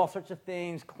around and do all sorts of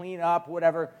things, clean up,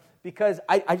 whatever, because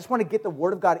I just want to get the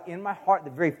Word of God in my heart, the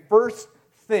very first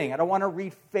thing. I don't want to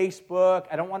read Facebook.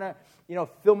 I don't want to,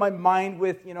 fill my mind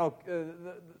with,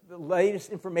 the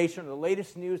latest information or the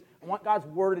latest news. I want God's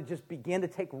Word to just begin to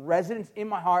take residence in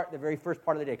my heart the very first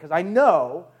part of the day. Because I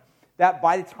know that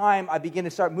by the time I begin to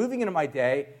start moving into my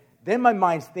day, then my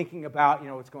mind's thinking about,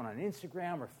 what's going on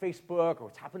Instagram or Facebook or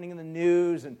what's happening in the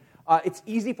news, and it's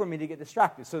easy for me to get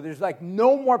distracted. So there's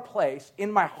no more place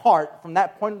in my heart from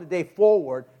that point of the day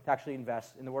forward to actually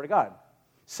invest in the Word of God.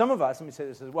 Some of us, let me say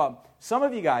this as well, some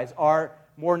of you guys are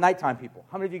more nighttime people.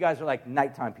 How many of you guys are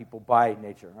nighttime people by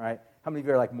nature, all right? How many of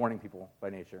you are morning people by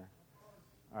nature?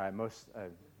 All right,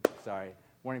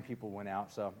 morning people went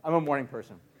out, so I'm a morning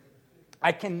person.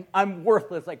 I'm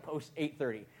worthless post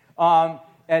 8:30.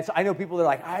 And so I know people that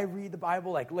are I read the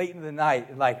Bible late into the night.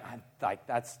 And I'm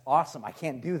that's awesome. I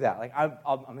can't do that.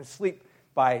 I'm asleep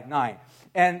by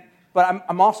 9. But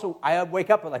I'm also, I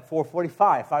wake up at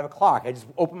 4:45, 5 o'clock. I just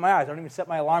open my eyes. I don't even set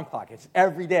my alarm clock. It's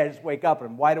every day I just wake up and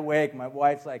I'm wide awake. My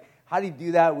wife's how do you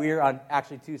do that? We're on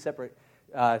actually 2 separate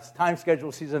time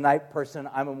schedules. She's a night person.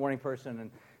 I'm a morning person.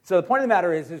 And so the point of the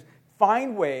matter is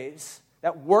find ways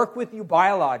that work with you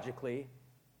biologically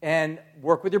and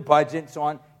work with your budget and so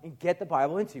on, and get the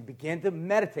Bible into you. Begin to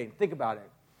meditate and think about it.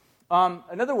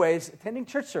 Another way is attending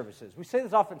church services. We say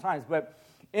this oftentimes, but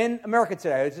in America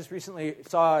today, I just recently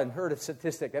saw and heard a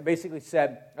statistic that basically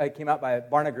said, it came out by a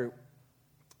Barna Group.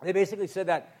 They basically said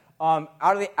that out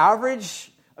of the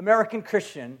average American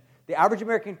Christian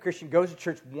goes to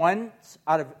church once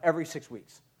out of every 6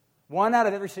 weeks. 1 out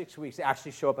of every 6 weeks they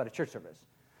actually show up at a church service.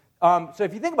 So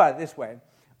if you think about it this way,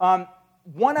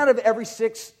 1 out of every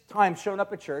 6 times showing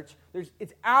up at church,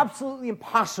 it's absolutely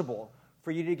impossible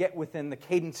for you to get within the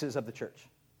cadences of the church.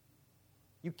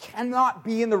 You cannot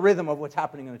be in the rhythm of what's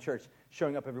happening in the church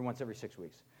showing up every 6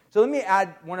 weeks. So let me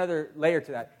add one other layer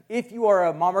to that. If you are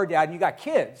a mom or dad and you got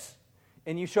kids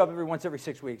and you show up every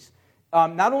 6 weeks,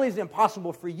 not only is it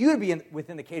impossible for you to be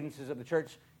within the cadences of the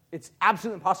church, it's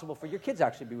absolutely impossible for your kids to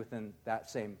actually be within that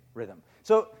same rhythm.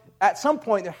 So at some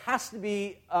point, there has to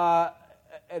be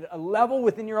a level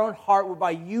within your own heart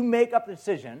whereby you make up the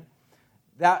decision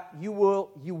that you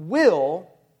will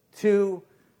to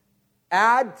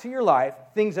add to your life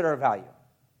things that are of value.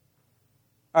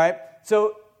 All right?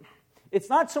 So it's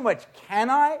not so much can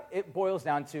I, it boils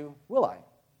down to will I.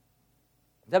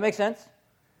 Does that make sense?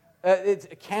 It's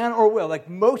can or will.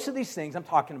 Most of these things I'm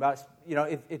talking about,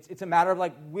 it's a matter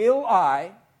of will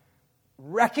I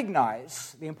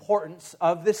recognize the importance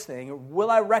of this thing, or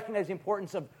will I recognize the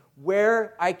importance of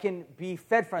where I can be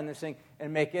fed from this thing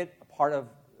and make it a part of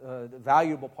the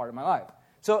valuable part of my life.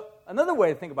 So another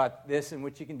way to think about this in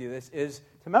which you can do this is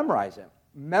to memorize it.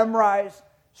 Memorize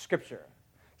Scripture.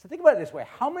 So think about it this way.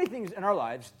 How many things in our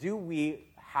lives do we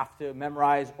have to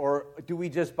memorize, or do we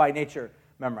just by nature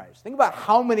memorize? Think about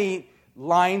how many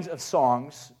lines of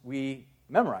songs we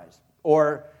memorize,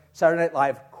 or Saturday Night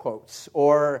Live quotes,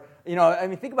 or,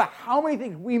 think about how many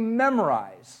things we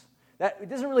memorize. That it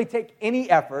doesn't really take any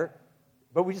effort,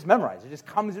 but we just memorize it. It just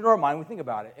comes into our mind, we think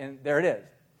about it, and there it is.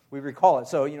 We recall it.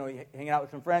 So, you're hanging out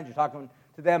with some friends, you're talking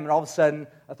to them, and all of a sudden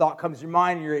a thought comes to your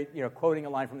mind, and you're quoting a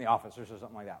line from The Office or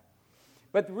something like that.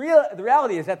 But the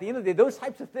reality is, at the end of the day, those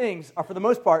types of things are, for the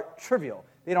most part, trivial.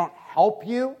 They don't help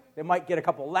you. They might get a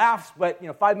couple laughs, but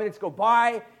 5 minutes go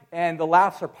by, and the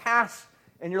laughs are past,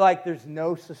 and you're there's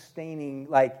no sustaining,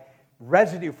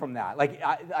 residue from that.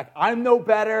 I'm no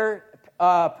better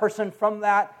person from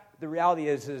that. The reality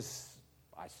is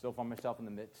I still find myself in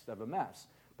the midst of a mess.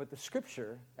 But the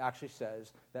Scripture actually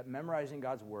says that memorizing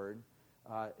God's Word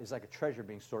is like a treasure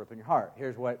being stored up in your heart.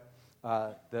 Here's what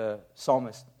the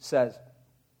psalmist says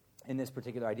in this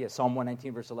particular idea. Psalm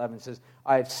 119, verse 11 says,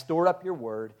 I have stored up your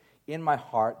word in my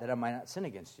heart that I might not sin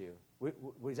against you. What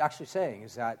he's actually saying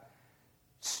is that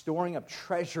storing up,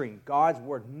 treasuring God's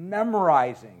Word,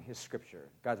 memorizing His Scripture,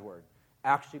 God's Word,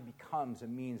 actually becomes a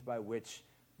means by which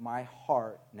my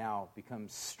heart now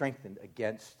becomes strengthened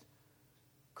against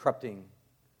corrupting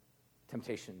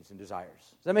temptations and desires.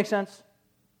 Does that make sense?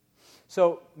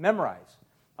 So memorize.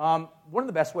 One of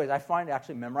the best ways I find to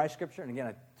actually memorize Scripture, and again,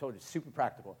 I told you, it's super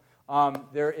practical.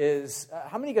 There is,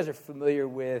 how many of you guys are familiar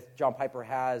with, John Piper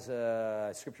has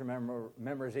a Scripture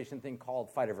memorization thing called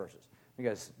Fighter Verses? You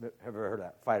guys have ever heard of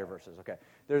that? Fighter Verses, okay.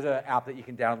 There's an app that you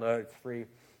can download, it's free.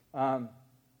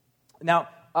 Now,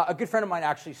 a good friend of mine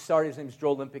actually started, his name is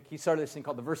Joel Olympic, he started this thing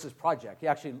called the Verses Project. He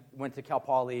actually went to Cal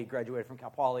Poly, graduated from Cal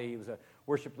Poly, he was a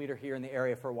worship leader here in the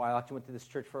area for a while, actually went to this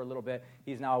church for a little bit.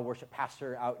 He's now a worship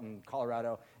pastor out in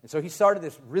Colorado. And so he started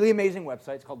this really amazing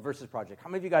website, it's called Verses Project. How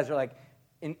many of you guys are like,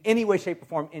 in any way, shape, or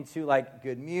form, into like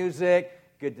good music,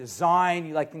 good design,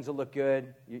 you like things that look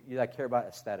good, you like care about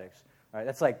aesthetics, right?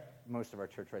 That's like most of our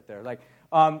church right there.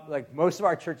 Like most of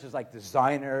our church is like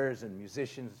designers and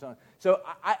musicians and so on. So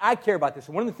I care about this.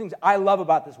 And one of the things I love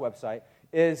about this website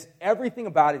is everything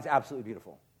about it is absolutely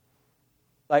beautiful.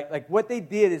 Like what they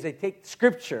did is they take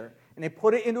Scripture and they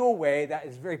put it into a way that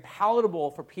is very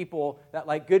palatable for people that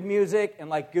like good music and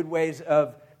like good ways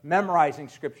of memorizing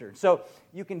Scripture. So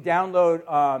you can download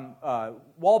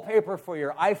wallpaper for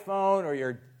your iPhone or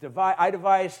your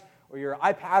iDevice or your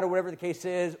iPad or whatever the case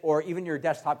is, or even your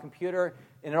desktop computer,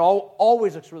 and it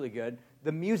always looks really good.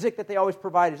 The music that they always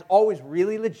provide is always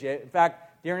really legit. In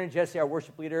fact, Darren and Jesse, our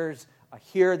worship leaders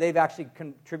here, they've actually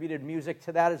contributed music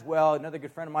to that as well. Another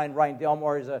good friend of mine, Ryan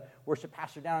Delmore, is a worship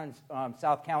pastor down in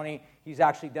South County. He's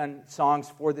actually done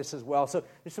songs for this as well. So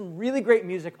there's some really great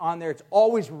music on there. It's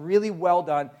always really well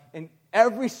done, and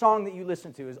every song that you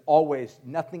listen to is always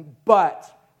nothing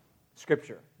but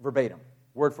Scripture, verbatim,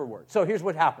 word for word. So here's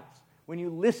what happens. When you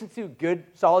listen to good,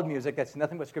 solid music that's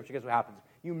nothing but Scripture, guess what happens?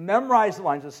 You memorize the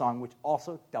lines of the song, which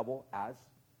also double as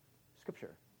Scripture.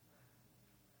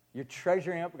 You're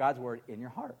treasuring up God's Word in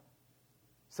your heart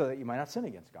so that you might not sin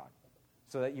against God,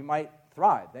 so that you might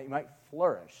thrive, that you might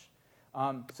flourish.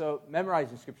 So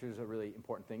memorizing Scripture is a really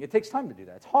important thing. It takes time to do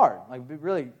that. It's hard. Like, be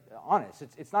really honest.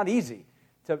 It's not easy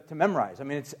to memorize. I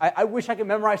mean, I wish I could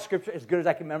memorize Scripture as good as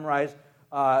I can memorize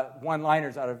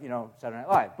one-liners out of Saturday Night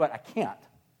Live, but I can't.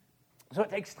 So it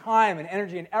takes time and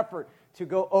energy and effort to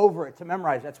go over it, to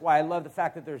memorize. That's why I love the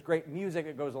fact that there's great music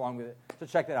that goes along with it. So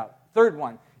check that out. Third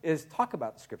one is talk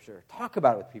about the Scripture. Talk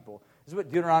about it with people. This is what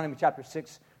Deuteronomy chapter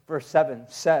 6, verse 7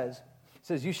 says. It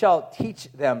says, "You shall teach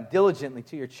them diligently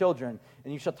to your children,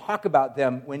 and you shall talk about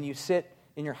them when you sit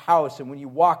in your house, and when you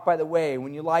walk by the way,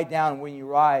 when you lie down, and when you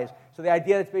rise." So the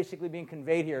idea that's basically being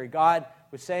conveyed here, God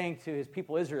was saying to his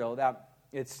people Israel that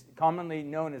it's commonly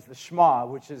known as the Shema,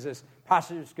 which is this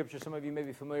passage of Scripture some of you may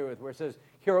be familiar with, where it says,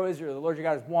 "Hear, O Israel, the Lord your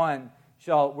God is one. You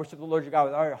shall worship the Lord your God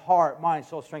with all your heart, mind,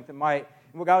 soul, strength, and might."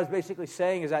 And what God was basically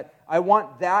saying is that I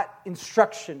want that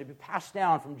instruction to be passed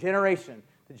down from generation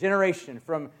to generation,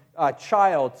 from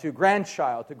child to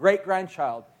grandchild to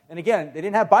great-grandchild. And again, they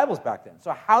didn't have Bibles back then.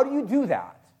 So how do you do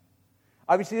that?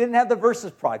 Obviously, they didn't have the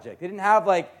Verses Project. They didn't have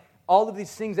like all of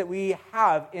these things that we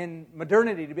have in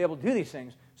modernity to be able to do these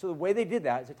things. So the way they did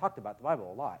that is they talked about the Bible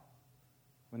a lot.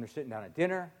 When they're sitting down at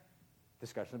dinner,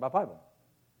 discussion about Bible.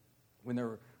 When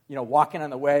they're walking on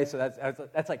the way, so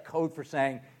that's like code for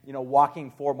saying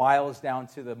walking 4 miles down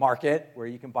to the market where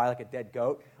you can buy like a dead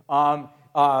goat.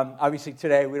 Obviously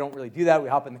today we don't really do that. We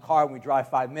hop in the car and we drive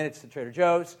 5 minutes to Trader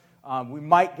Joe's. We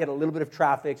might get a little bit of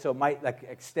traffic, so it might like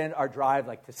extend our drive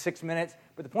like to 6 minutes.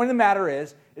 But the point of the matter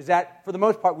is that for the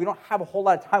most part we don't have a whole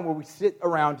lot of time where we sit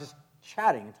around just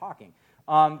chatting and talking.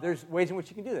 There's ways in which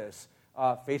you can do this.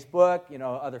 Facebook,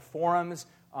 other forums,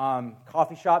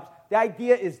 coffee shops. The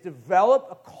idea is develop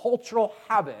a cultural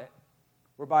habit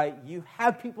whereby you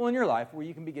have people in your life where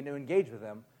you can begin to engage with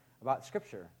them about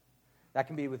Scripture. That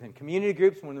can be within community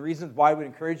groups. One of the reasons why I would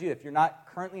encourage you, if you're not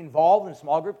currently involved in a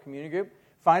small group, community group,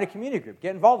 find a community group.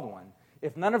 Get involved in one.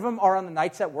 If none of them are on the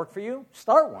nights that work for you,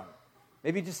 start one.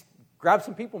 Maybe just grab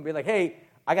some people and be like, "Hey,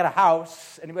 I got a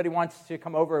house. Anybody wants to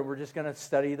come over and we're just going to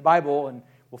study the Bible, and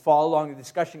we'll follow along the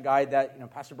discussion guide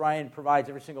that Pastor Brian provides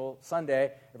every single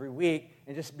Sunday, every week,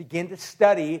 and just begin to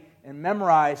study and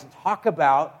memorize and talk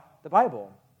about the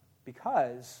Bible,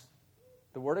 because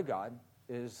the Word of God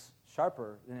is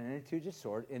sharper than any two-edged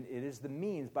sword, and it is the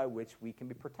means by which we can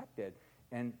be protected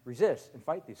and resist and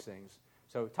fight these things.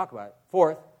 So talk about it.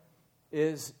 Fourth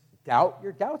is doubt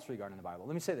your doubts regarding the Bible.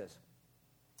 Let me say this.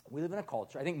 We live in a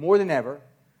culture, I think more than ever,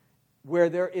 where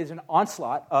there is an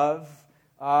onslaught of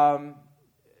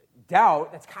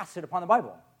doubt that's casted upon the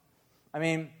Bible. I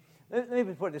mean, let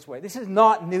me put it this way. This is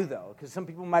not new, though, because some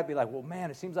people might be like, "Well,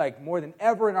 man, it seems like more than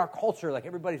ever in our culture, like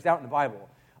everybody's doubting the Bible."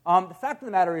 The fact of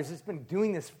the matter is it's been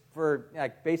doing this for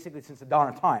basically since the dawn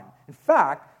of time. In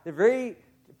fact, the very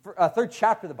third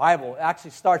chapter of the Bible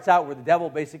actually starts out where the devil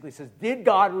basically says, "Did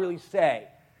God really say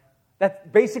That's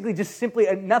basically just simply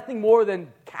nothing more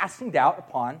than casting doubt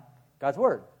upon God's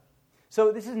word.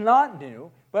 So this is not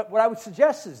new, but what I would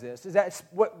suggest is this, is that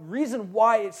what reason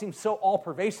why it seems so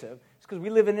all-pervasive is because we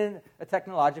live in a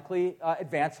technologically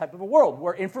advanced type of a world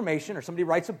where information, or somebody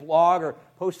writes a blog or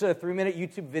posts a 3-minute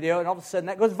YouTube video, and all of a sudden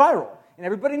that goes viral, and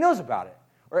everybody knows about it.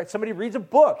 Or somebody reads a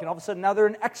book, and all of a sudden now they're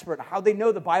an expert on how they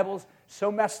know the Bible's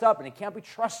so messed up, and it can't be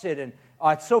trusted, and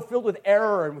it's so filled with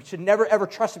error, and we should never, ever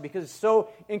trust it because it's so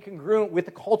incongruent with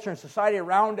the culture and society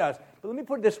around us. But let me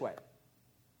put it this way.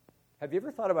 Have you ever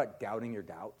thought about doubting your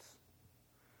doubts?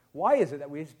 Why is it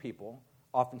that we as people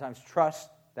oftentimes trust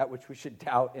that which we should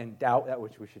doubt and doubt that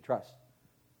which we should trust?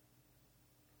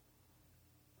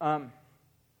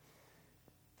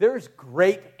 There's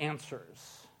great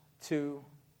answers to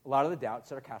a lot of the doubts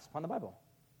that are cast upon the Bible.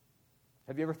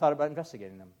 Have you ever thought about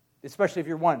investigating them? Especially if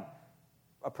you're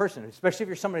a person, especially if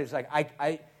you're somebody who's like,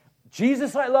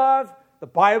 Jesus I love, the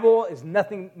Bible is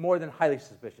nothing more than highly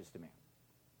suspicious to me.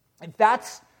 If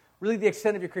that's really the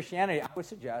extent of your Christianity, I would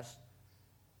suggest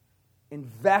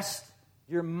invest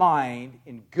your mind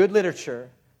in good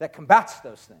literature that combats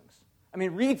those things. I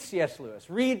mean, read C.S. Lewis,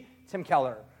 read Tim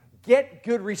Keller. Get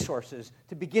good resources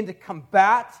to begin to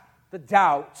combat the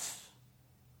doubts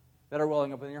that are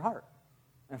welling up in your heart.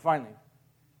 And finally,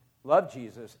 love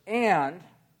Jesus and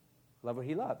love what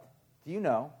he loved. Do you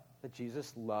know that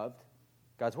Jesus loved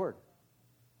God's word?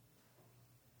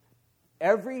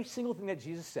 Every single thing that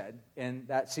Jesus said in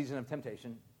that season of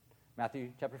temptation,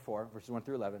 Matthew chapter 4, verses 1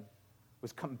 through 11,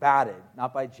 was combated,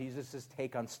 not by Jesus'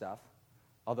 take on stuff,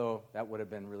 although that would have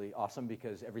been really awesome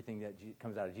because everything that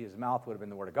comes out of Jesus' mouth would have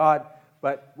been the word of God.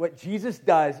 But what Jesus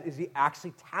does is he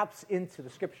actually taps into the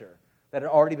scripture that had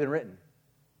already been written,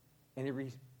 and he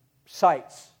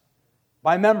recites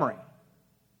by memory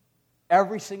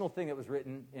every single thing that was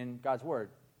written in God's word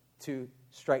to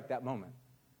strike that moment.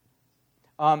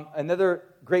 Another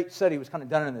great study was kind of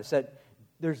done on this, that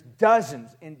there's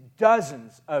dozens and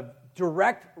dozens of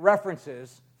direct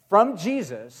references from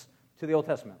Jesus to the Old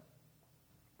Testament.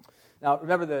 Now,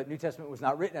 remember, the New Testament was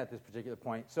not written at this particular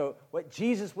point, so what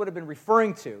Jesus would have been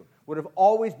referring to would have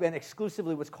always been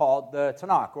exclusively what's called the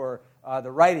Tanakh, or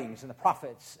the writings and the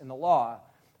prophets and the law.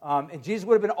 And Jesus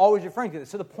would have been always referring to this.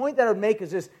 So the point that I would make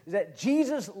is this, is that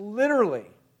Jesus literally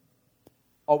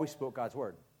always spoke God's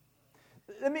word.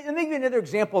 Let me give you another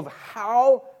example of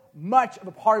how much of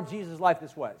a part of Jesus' life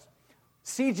this was.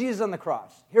 See Jesus on the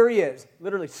cross. Here he is,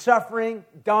 literally suffering,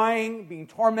 dying, being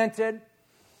tormented,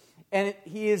 and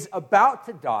he is about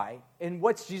to die. And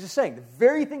what's Jesus saying? The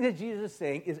very thing that Jesus is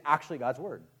saying is actually God's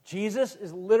word. Jesus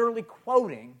is literally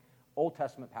quoting Old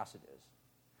Testament passages.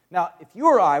 Now, if you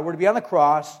or I were to be on the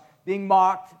cross, being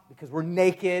mocked because we're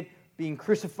naked, being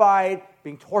crucified,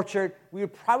 being tortured, we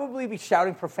would probably be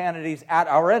shouting profanities at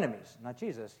our enemies. Not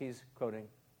Jesus. He's quoting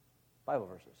Bible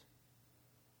verses.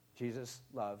 Jesus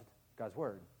loved God's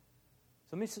word.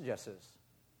 So let me suggest this.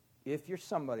 If you're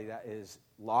somebody that is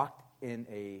locked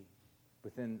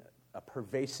within a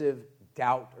pervasive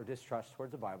doubt or distrust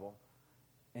towards the Bible,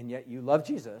 and yet you love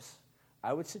Jesus,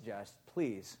 I would suggest,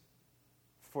 please,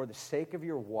 for the sake of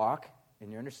your walk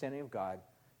and your understanding of God,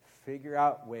 figure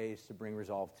out ways to bring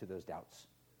resolve to those doubts.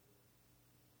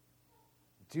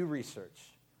 Do research.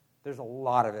 There's a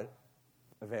lot of it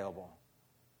available.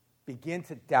 Begin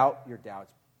to doubt your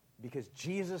doubts because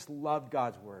Jesus loved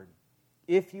God's word.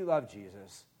 If you love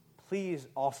Jesus, please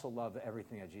also love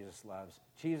everything that Jesus loves.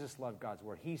 Jesus loved God's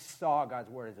word. He saw God's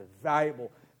word as a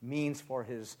valuable means for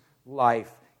his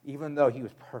life, even though he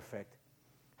was perfect.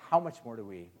 How much more do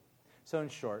we? So in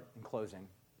short, in closing,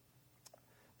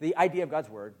 the idea of God's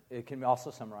word, it can be also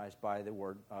summarized by the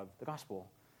word of the gospel.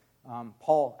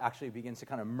 Paul actually begins to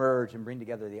kind of merge and bring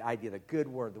together the idea of the good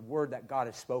word, the word that God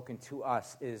has spoken to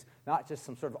us is not just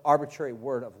some sort of arbitrary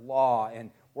word of law and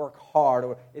work hard,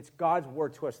 or it's God's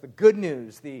word to us, the good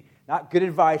news, the not good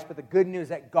advice, but the good news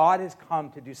that God has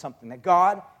come to do something, that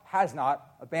God has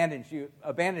not abandoned you,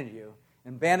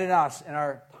 and abandoned us in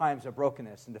our times of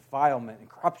brokenness and defilement and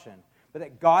corruption, but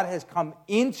that God has come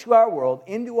into our world,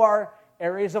 into our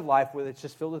areas of life where it's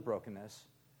just filled with brokenness,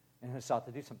 and has sought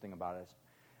to do something about it.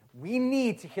 We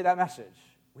need to hear that message.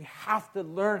 We have to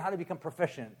learn how to become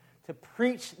proficient, to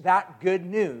preach that good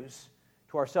news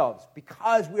to ourselves,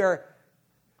 because we are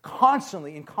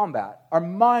constantly in combat. Our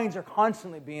minds are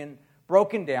constantly being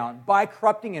broken down by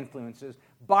corrupting influences,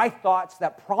 by thoughts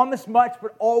that promise much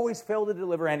but always fail to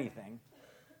deliver anything.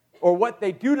 Or what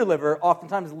they do deliver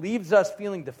oftentimes leaves us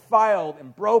feeling defiled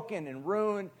and broken and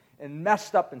ruined and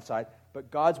messed up inside.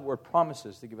 But God's word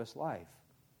promises to give us life.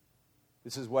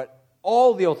 This is what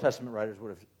all the Old Testament writers would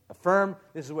have affirmed.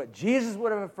 This is what Jesus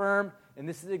would have affirmed. And And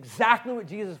this is exactly what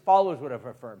Jesus' followers would have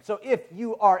affirmed. So if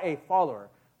you are a follower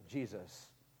of Jesus,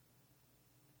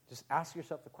 just ask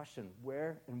yourself the question,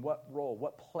 where and what role,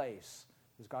 what place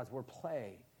does God's word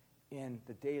play in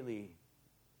the daily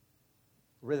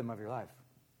rhythm of your life?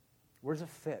 Where does it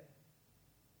fit?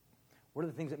 What are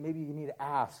the things that maybe you need to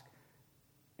ask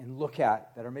and look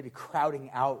at that are maybe crowding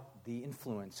out the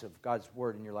influence of God's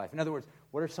word in your life? In other words,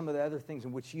 what are some of the other things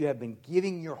in which you have been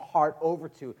giving your heart over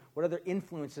to? What other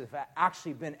influences have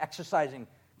actually been exercising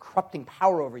corrupting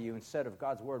power over you instead of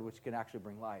God's word, which can actually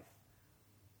bring life?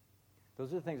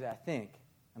 Those are the things that I think,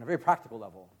 on a very practical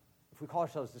level, if we call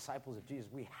ourselves disciples of Jesus,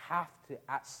 we have to,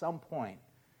 at some point,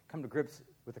 come to grips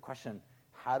with the question,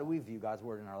 how do we view God's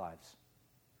word in our lives?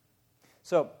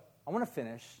 So, I want to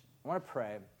finish, I want to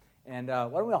pray, and why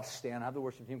don't we all stand, have the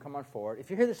worship team come on forward. If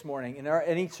you're here this morning and there are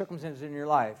any circumstances in your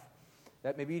life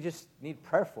that maybe you just need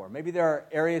prayer for, maybe there are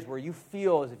areas where you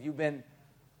feel as if you've been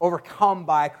overcome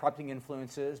by corrupting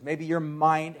influences, maybe your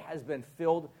mind has been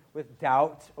filled with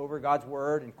doubt over God's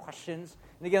word and questions.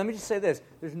 And again, let me just say this,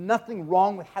 there's nothing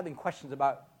wrong with having questions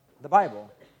about the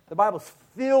Bible. The Bible's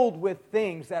filled with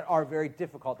things that are very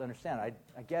difficult to understand.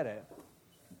 I get it.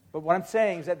 But what I'm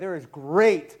saying is that there is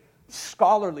great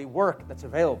scholarly work that's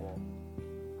available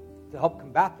to help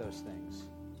combat those things.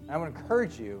 And I want to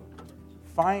encourage you,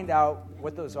 find out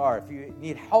what those are. If you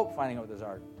need help finding out what those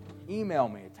are, email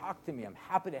me, talk to me. I'm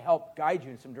happy to help guide you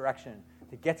in some direction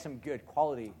to get some good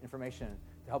quality information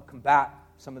to help combat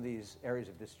some of these areas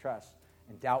of distrust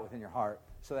and doubt within your heart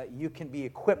so that you can be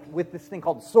equipped with this thing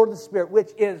called the sword of the Spirit, which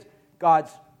is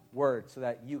God's word, so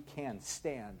that you can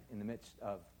stand in the midst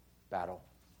of battle.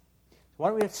 Why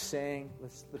don't we just sing?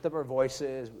 Let's lift up our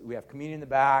voices. We have communion in the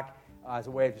back as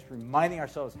a way of just reminding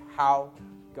ourselves how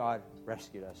God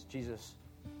rescued us. Jesus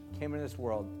came into this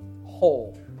world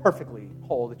whole, perfectly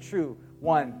whole. The true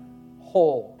one,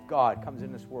 whole God comes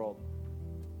into this world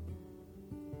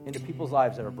into people's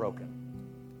lives that are broken.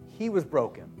 He was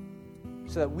broken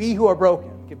so that we who are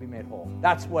broken can be made whole.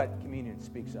 That's what communion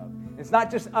speaks of. It's not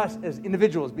just us as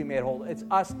individuals being made whole. It's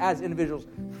us as individuals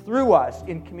through us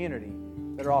in community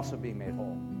that are also being made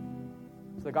whole.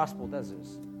 So the gospel does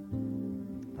this.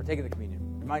 Partake of the communion.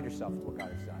 Remind yourself of what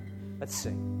God has done. Let's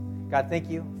sing. God, thank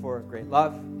you for great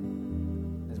love.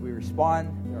 As we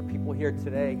respond, there are people here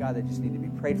today, God, that just need to be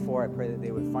prayed for. I pray that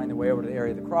they would find their way over to the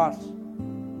area of the cross.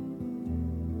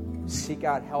 Seek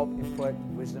out help, input,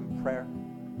 wisdom, prayer.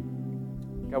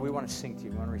 God, we want to sing to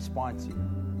you. We want to respond to you.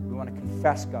 We want to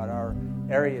confess, God, our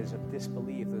areas of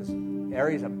disbelief, those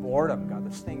areas of boredom, God,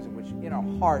 those things in which in our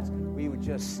hearts we would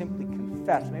just simply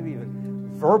confess, maybe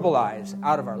even verbalize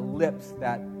out of our lips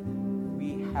that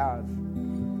we have,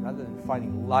 rather than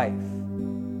finding life,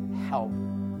 help,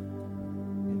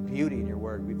 and beauty in your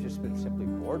word, we've just been simply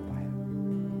bored by it.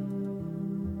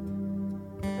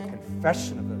 The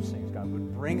confession of those things, God,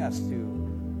 would bring us to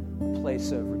a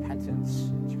place of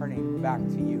repentance, turning back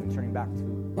to you and turning back to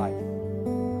life.